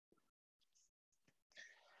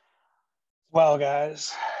Well,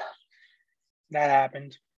 guys, that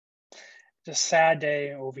happened. It's a sad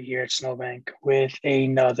day over here at Snowbank with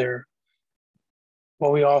another,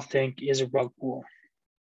 what we all think is a rug pull.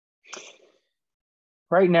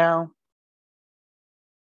 Right now,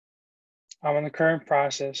 I'm in the current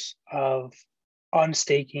process of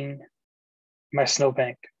unstaking my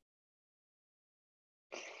Snowbank.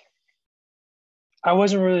 I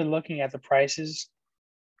wasn't really looking at the prices.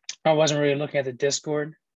 I wasn't really looking at the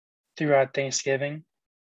Discord throughout Thanksgiving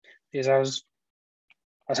because I was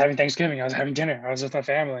having Thanksgiving. I was having dinner. I was with my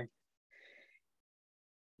family.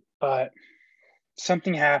 But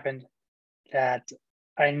something happened that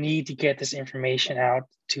I need to get this information out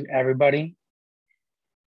to everybody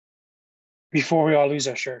before we all lose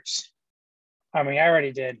our shirts. I mean, I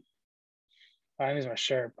already did. I didn't lose my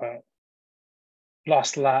shirt, but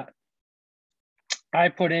lost a lot. I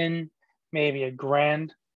put in maybe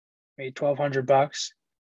 $1,000, maybe $1,200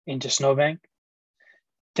 into Snowbank,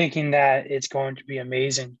 thinking that it's going to be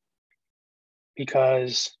amazing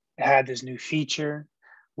because it had this new feature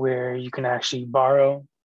where you can actually borrow.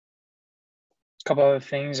 A couple other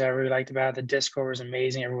things I really liked about it. The Discord was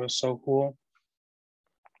amazing. Everyone was so cool.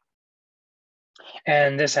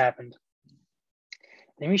 And this happened.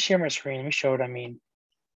 Let me share my screen. Let me show what I mean.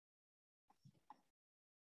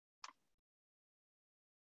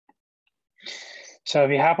 So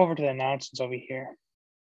if you hop over to the announcements over here,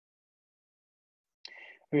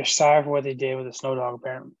 we're sorry for what they did with the Snow Dog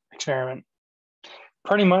experiment.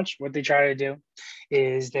 Pretty much what they try to do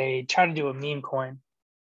is they try to do a meme coin.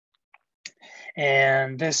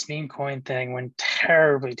 And this meme coin thing went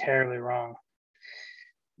terribly, terribly wrong.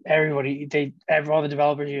 All the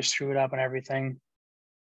developers here screwed up and everything.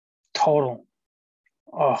 Total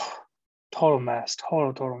mess,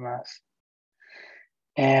 total mess.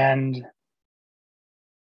 And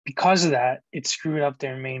because of that, it screwed up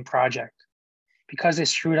their main project. Because they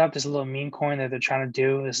screwed up this little meme coin that they're trying to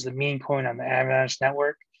do, this is the meme coin on the Avalanche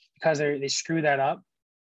network. Because they screwed that up,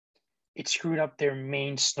 it screwed up their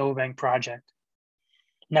main Snowbank project.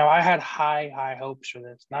 Now, I had high hopes for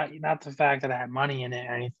this. Not the fact that I had money in it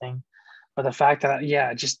or anything, but the fact that,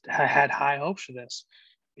 I had high hopes for this.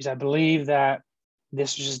 Because I believe that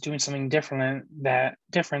this was just doing something different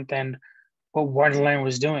than what Wonderland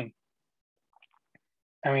was doing.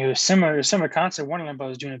 I mean, it was similar concept to Wonderland, but it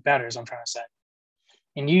was doing it better, is what I'm trying to say.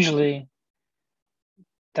 And usually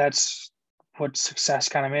that's what success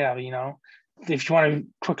kind of made of, if you want to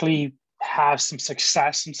quickly have some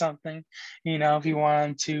success in something, if you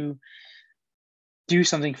want to do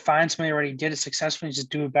something, find somebody who already did it successfully, just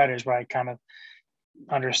do it better is what I kind of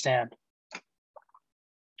understand.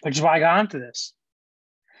 Which is why I got onto this.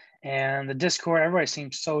 And the Discord, everybody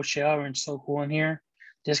seems so chill and so cool in here.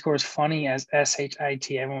 Discord is funny as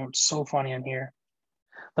SHIT. Everyone's so funny in here.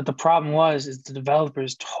 But the problem is the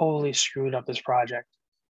developers totally screwed up this project.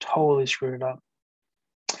 Totally screwed it up.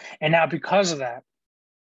 And now because of that,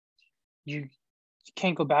 you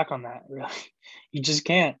can't go back on that, really. You just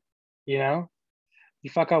can't, You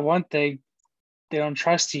fuck up one thing, they don't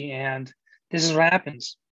trust you, and this is what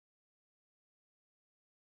happens.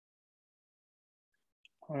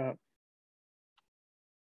 Hold up.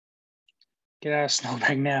 Get out of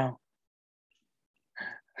Snowbank now.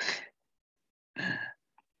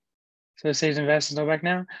 So it says invest in Snowbank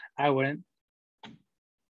now? I wouldn't.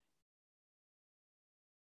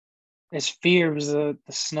 It's fear was the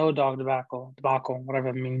snow dog debacle, whatever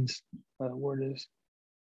it means, what the word is.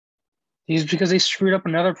 These because they screwed up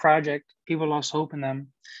another project. People lost hope in them,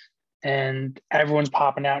 and everyone's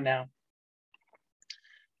popping out now.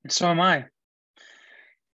 And so am I.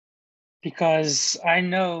 Because I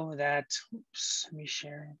know that, oops, let me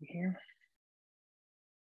share over here.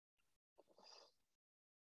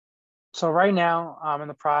 So right now, I'm in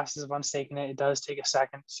the process of unstaking it. It does take a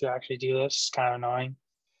second to actually do this. It's kind of annoying,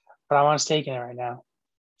 but I'm unstaking it right now.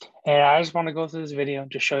 And I just want to go through this video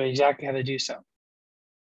to show you exactly how to do so.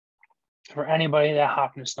 For anybody that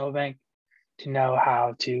hopped into Snowbank to know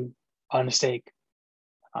how to unstake.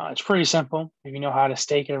 It's pretty simple. If you know how to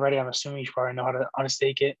stake it already, I'm assuming you probably know how to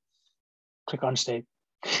unstake it. Click unstake.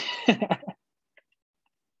 But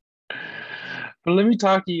let me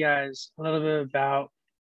talk to you guys a little bit about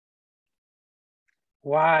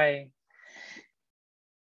why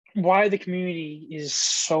the community is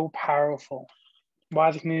so powerful, why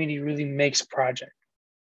the community really makes a project.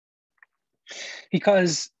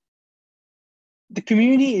 Because the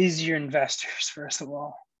community is your investors, first of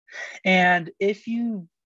all. And if you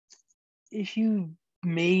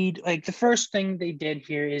made, like, the first thing they did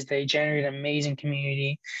here is they generated an amazing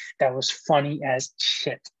community that was funny as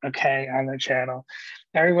shit, okay, on their channel.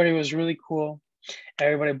 Everybody was really cool.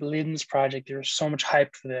 Everybody believed in this project. There was so much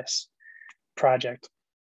hype for this project.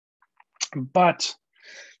 But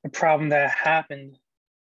the problem that happened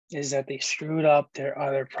is that they screwed up their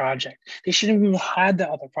other project. They shouldn't even had the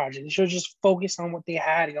other project. They should have just focused on what they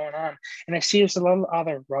had going on. And I see this a lot of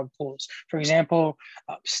other rug pulls. For example,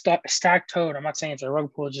 Stack Toad. I'm not saying it's a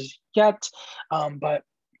rug pull just yet, but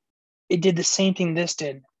it did the same thing this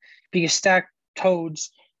did. Because Stack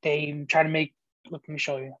Toads, they try to make, look, let me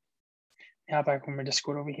show you. Hop back from my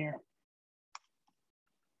Discord over here.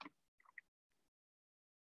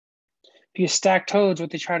 Because Stack Toads, what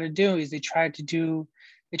they try to do is they try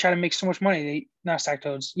to make so much money. They not Stack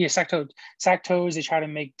Toads. Yeah, Stack Toads. Stack Toads, they try to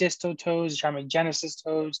make Disto Toads, they try to make Genesis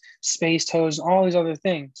Toads, Space Toads, all these other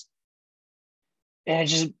things. And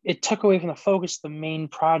it took away from the focus of the main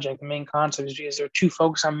project, the main concept, is because they're too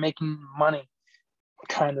focused on making money,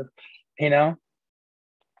 kind of, And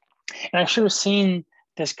I should have seen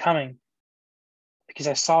this coming because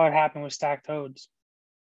I saw it happen with Stack Toads.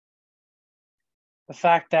 The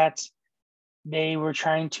fact that they were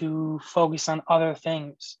trying to focus on other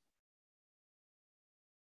things,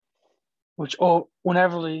 which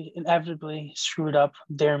inevitably screwed up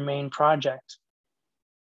their main project.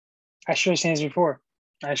 I should have seen this before.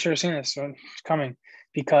 I should have seen this coming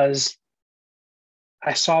because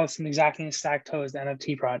I saw this in exactly in Stack Toads, the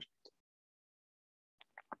NFT project.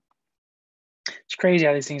 It's crazy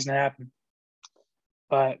how these things can happen.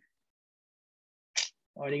 But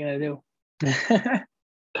what are you gonna do?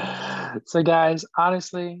 So guys,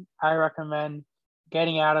 honestly, I recommend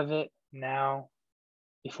getting out of it now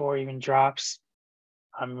before it even drops.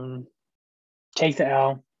 Take the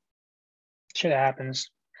L. Shit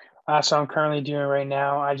happens. So I'm currently doing right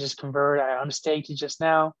now. I just converted. I unstaked it just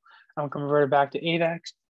now. I'm converted back to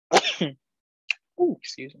AVAX. Ooh,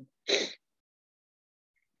 excuse me.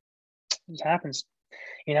 It happens.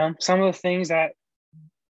 Some of the things that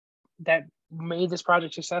made this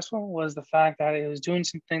project successful was the fact that it was doing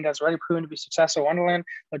something that's already proven to be successful in Wonderland,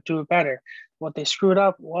 but do it better. What they screwed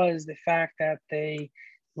up was the fact that they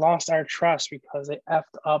lost our trust because they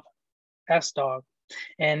effed up S-Dog.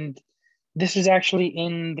 And this is actually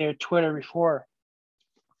in their Twitter before.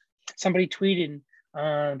 Somebody tweeted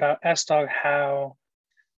about S-Dog how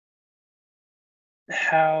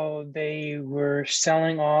they were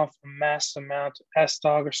selling off a mass amount of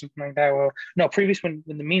S-Dog or something like that. Well, no, when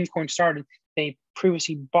the meme coin started, they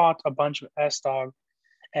previously bought a bunch of S-Dog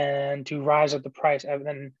and to rise up the price.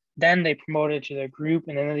 And then they promoted it to their group,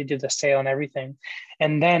 and then they did the sale and everything.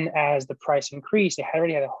 And then as the price increased, they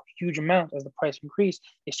already had a huge amount. As the price increased,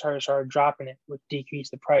 they started dropping it, which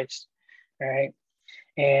decreased the price, right?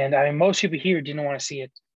 And I mean, most people here didn't want to see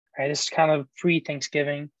it, right? This is kind of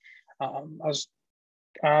pre-Thanksgiving.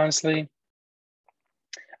 Honestly,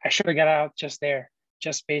 I should have got out just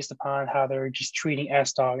based upon how they were just treating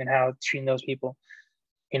S-Dog and how treating those people.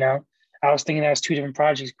 I was thinking that was two different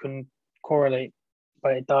projects, couldn't correlate,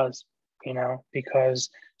 but it does, because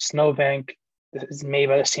Snowbank is made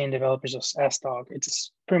by the same developers as S-Dog.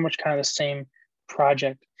 It's pretty much kind of the same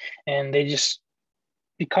project. And they just,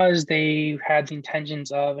 because they had the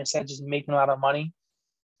intentions of, instead of just making a lot of money,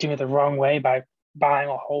 doing it the wrong way by buying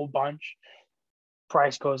a whole bunch,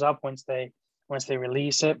 price goes up once they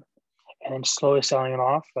release it and then slowly selling it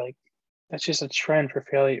off. Like, that's just a trend for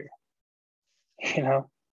failure,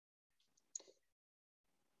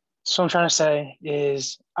 So what I'm trying to say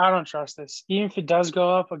is I don't trust this. Even if it does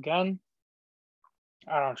go up again,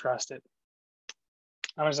 I don't trust it.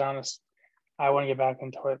 I'm just honest. I want to get back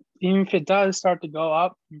into it. Even if it does start to go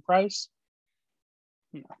up in price,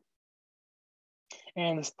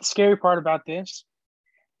 And the scary part about this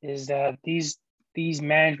is that these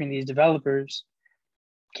management, these developers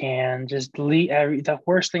can just delete the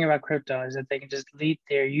worst thing about crypto is that they can just delete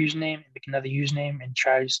their username and make another username and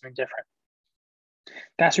try to do something different.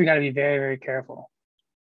 That's where you got to be very, very careful.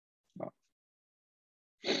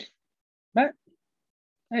 But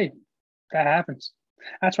hey, that happens.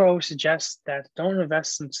 That's why I always suggest that don't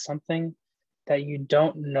invest in something that you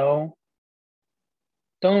don't know.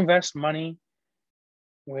 Don't invest money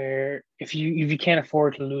where if you can't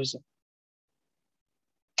afford to lose it.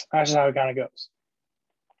 That's just how it kind of goes.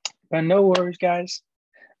 But no worries, guys.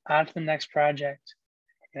 On to the next project.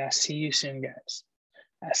 And I'll see you soon, guys.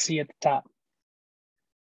 I'll see you at the top.